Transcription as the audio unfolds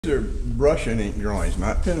These are brush and ink drawings,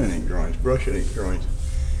 not pen and ink drawings, brush and ink drawings.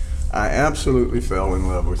 I absolutely fell in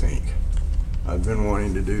love with ink. I've been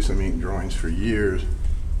wanting to do some ink drawings for years,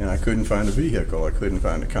 and I couldn't find a vehicle. I couldn't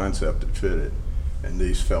find a concept that fit it, and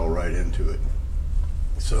these fell right into it.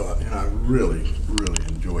 So, and I really, really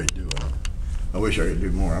enjoyed doing it. I wish I could do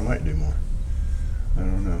more. I might do more. I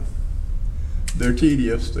don't know. They're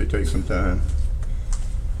tedious. They take some time.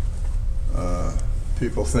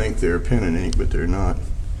 People think they're pen and ink, but they're not.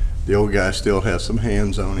 The old guy still has some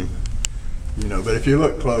hands on him, you know, but if you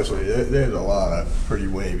look closely, there's a lot of pretty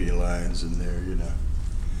wavy lines in there, you know.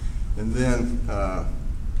 And then,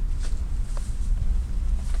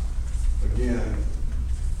 again,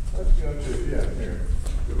 let's go to, yeah, here,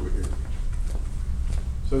 go over here.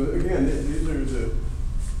 So again, these are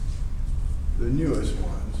the newest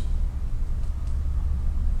ones.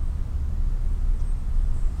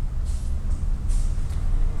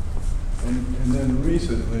 And then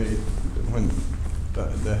recently, when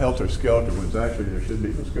the Helter Skelter ones, actually there should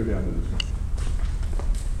be, let's go down to this one.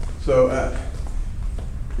 So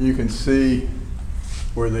you can see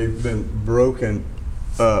where they've been broken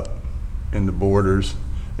up in the borders,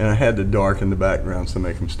 and I had to darken the background to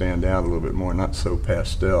make them stand out a little bit more, not so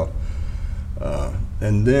pastel.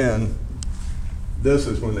 And then this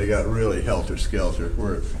is when they got really Helter Skelter,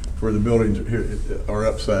 where the buildings here are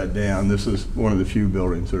upside down. This is one of the few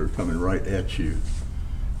buildings that are coming right at you.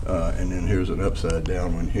 And then here's an upside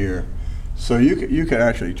down one here. So you can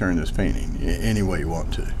actually turn this painting any way you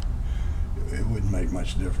want to. It wouldn't make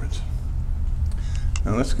much difference.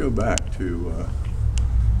 Now let's go back to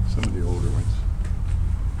some of the older ones.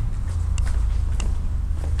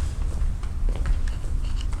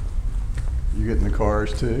 You getting the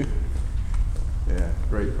cars too? Yeah,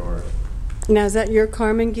 great cars. Now, is that your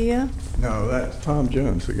Carmen Gia? No, that's Tom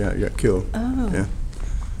Jones, the guy that got killed. Oh. Yeah.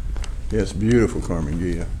 Yes, beautiful Carmen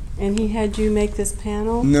Gia. And he had you make this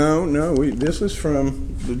panel? No, this is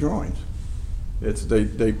from the drawings.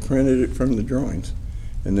 They printed it from the drawings.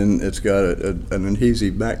 And then it's got an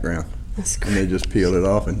adhesive background. That's great. And they just peel it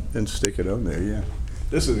off and stick it on there, yeah.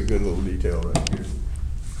 This is a good little detail right here.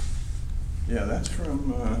 Yeah, that's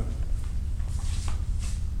from,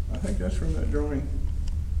 I think that's from that drawing.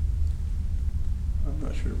 I'm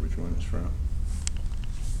not sure which one it's from.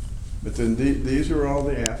 But then these are all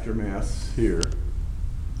the aftermaths here.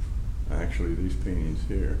 Actually, these paintings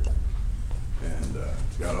here. And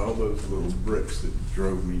it's got all those little bricks that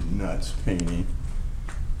drove me nuts painting.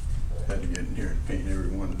 Had to get in here and paint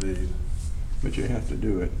every one of these. But you have to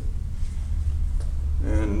do it.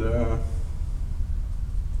 And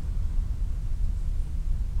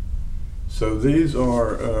so these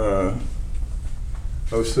are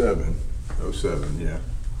 07. 07, yeah.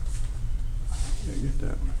 Yeah, get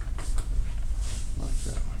that one. Like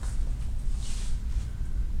that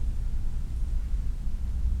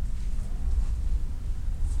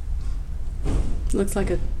one. Looks like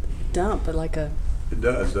a dump, but like a It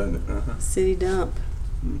does, doesn't it? Uh-huh. city dump.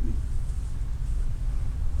 Mm-hmm.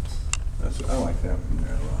 I like that one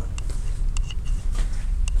there a lot.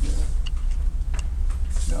 Yeah.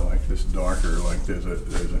 I like this darker, like there's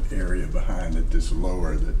an area behind it that's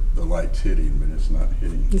lower that the light's hitting, but it's not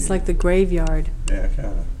hitting. It's like the graveyard. Yeah,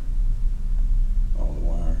 kind of. All the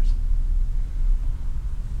wires.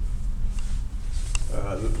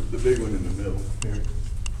 The big one in the middle here.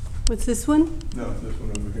 What's this one? No, this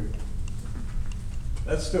one over here.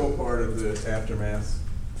 That's still part of the aftermath.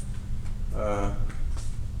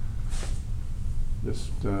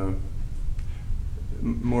 Just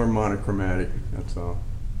more monochromatic, that's all.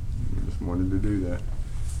 I just wanted to do that.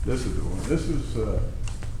 This is the one. This is,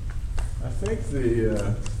 I think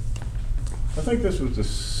this was the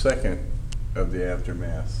second of the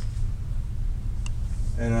aftermath.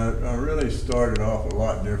 And I really started off a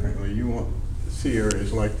lot differently. You won't see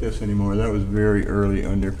areas like this anymore. That was very early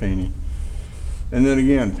underpainting. And then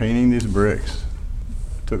again, painting these bricks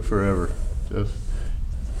took forever. Just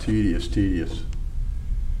tedious.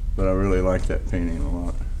 But I really like that painting a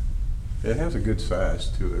lot. It has a good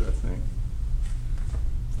size to it, I think.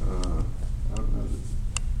 I don't know.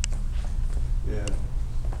 Yeah, 6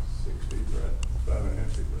 feet, right?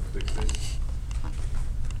 5.5 feet, right? 6 feet.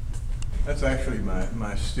 That's actually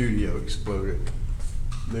my studio exploded.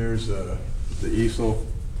 There's the easel.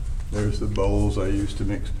 There's the bowls I used to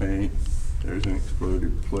mix paint. There's an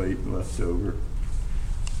exploded plate left over.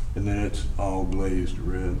 And then it's all glazed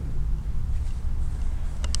red.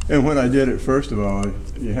 And when I did it, first of all,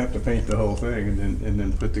 you have to paint the whole thing and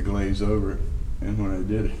then put the glaze over it. And when I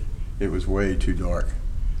did it, it was way too dark.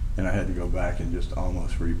 And I had to go back and just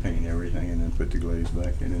almost repaint everything and then put the glaze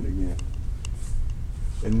back in it again.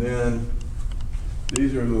 And then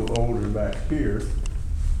These are a little older back here.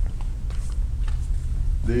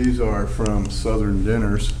 These are from Southern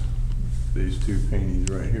Dinners. These two paintings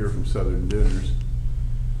right here from Southern Dinners,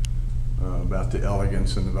 about the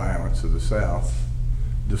elegance and the violence of the South.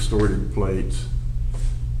 Distorted plates,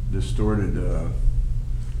 distorted,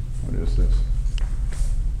 what is this?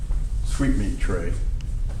 Sweetmeat tray.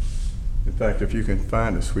 In fact, if you can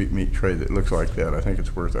find a sweetmeat tray that looks like that, I think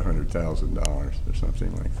it's worth $100,000 or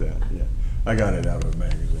something like that. Yeah, I got it out of a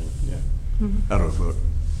magazine. Yeah, out of a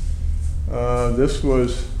book. This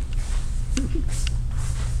was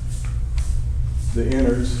the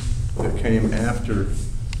innards that came after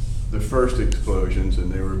the first explosions,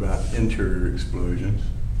 and they were about interior explosions.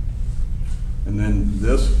 And then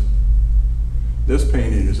this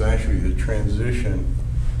painting is actually the transition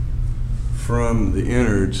from the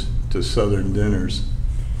innards to Southern Dinners.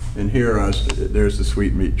 And here there's the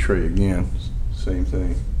sweetmeat tray again, same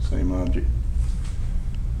thing, same object.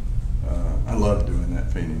 I love doing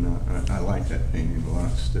that painting. I like that painting a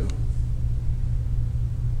lot still.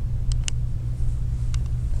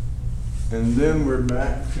 And then we're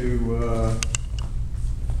back to,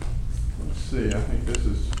 let's see, I think this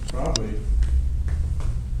is probably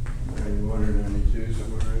 91 or 92,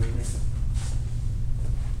 somewhere in here.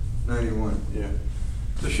 91, yeah.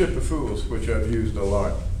 The Ship of Fools, which I've used a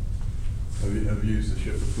lot. I've used the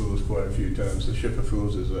Ship of Fools quite a few times. The Ship of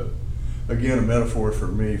Fools is, again, a metaphor for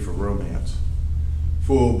me for romance.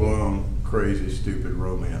 Full-blown, crazy, stupid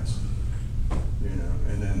romance. You know,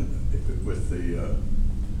 and then with the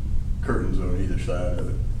curtains on either side of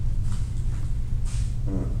it.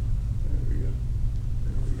 There we go.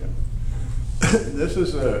 There we go. This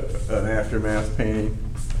is an aftermath painting.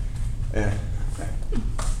 And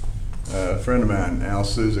a friend of mine, Al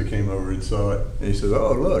Souza, came over and saw it. And he said,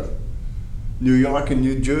 "Oh, look, New York and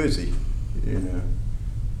New Jersey." You know,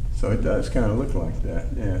 so it does kind of look like that.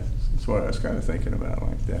 Yeah, that's what I was kind of thinking about,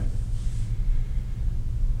 like that.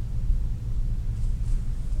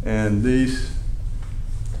 And these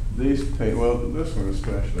paint, well, this one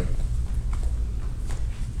especially.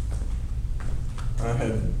 I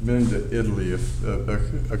had been to Italy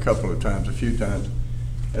a couple of times, a few times,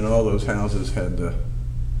 and all those houses had the,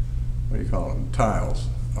 what do you call them, tiles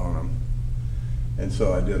on them. And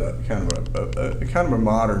so I did a kind of a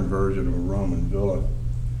modern version of a Roman villa.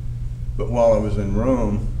 But while I was in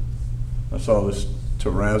Rome, I saw this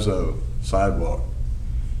terrazzo sidewalk,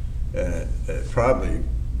 and it probably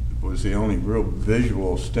was the only real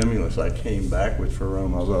visual stimulus I came back with for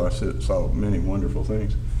Rome, although I saw many wonderful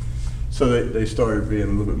things. So they started being a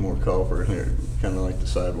little bit more colorful here, kind of like the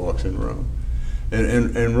sidewalks in Rome.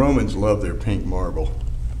 And Romans love their pink marble.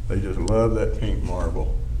 They just love that pink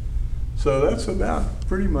marble. So that's about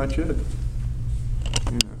pretty much it.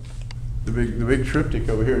 You know, the big triptych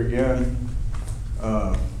over here again,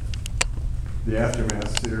 the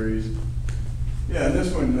Aftermath series. Yeah, and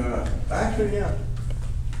this one, actually, yeah.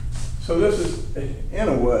 So this is, in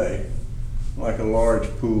a way, like a large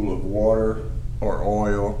pool of water or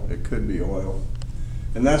oil. It could be oil.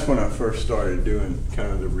 And that's when I first started doing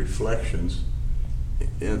kind of the reflections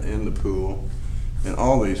in the pool. And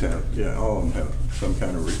all these have, yeah, all of them have some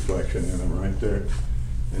kind of reflection in them right there.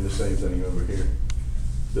 And the same thing over here.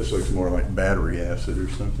 This looks more like battery acid or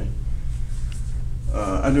something.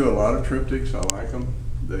 I do a lot of triptychs. I like them.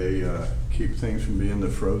 They keep things from being the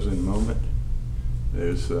frozen moment.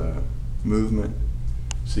 There's movement,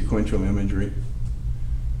 sequential imagery.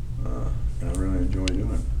 I really enjoy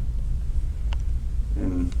doing.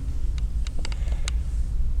 And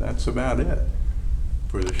that's about it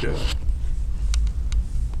for the show.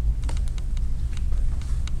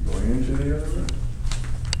 Going into the other room.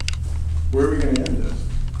 Where are we going to end this?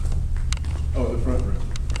 Oh, the front room.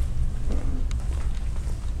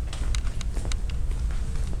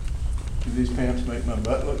 Do these pants make my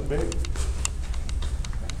butt look big?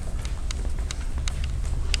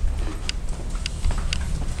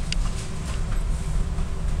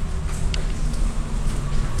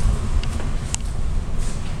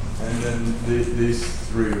 And then these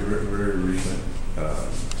three are very recent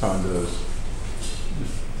condos.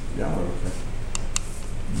 Yeah, okay.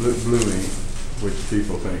 Blue ink, which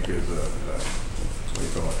people think is a what do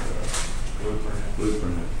you call it? Blueprint.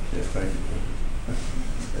 Blueprint. Yeah, thank you.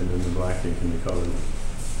 And then the black ink and the color.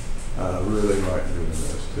 I really like doing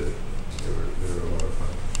those too. They were a lot of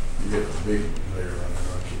fun. You get a big layer on there,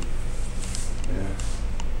 don't you? Yeah.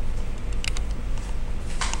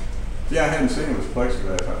 Yeah, I hadn't seen them with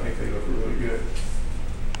plexiglass. I think they look really good.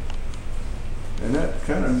 And that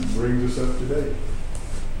kind of brings us up to date.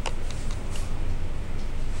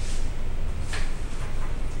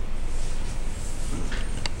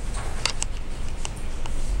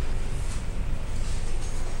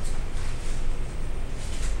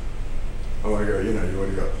 I want to go, you know, you want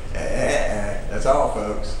to go, that's all,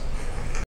 folks.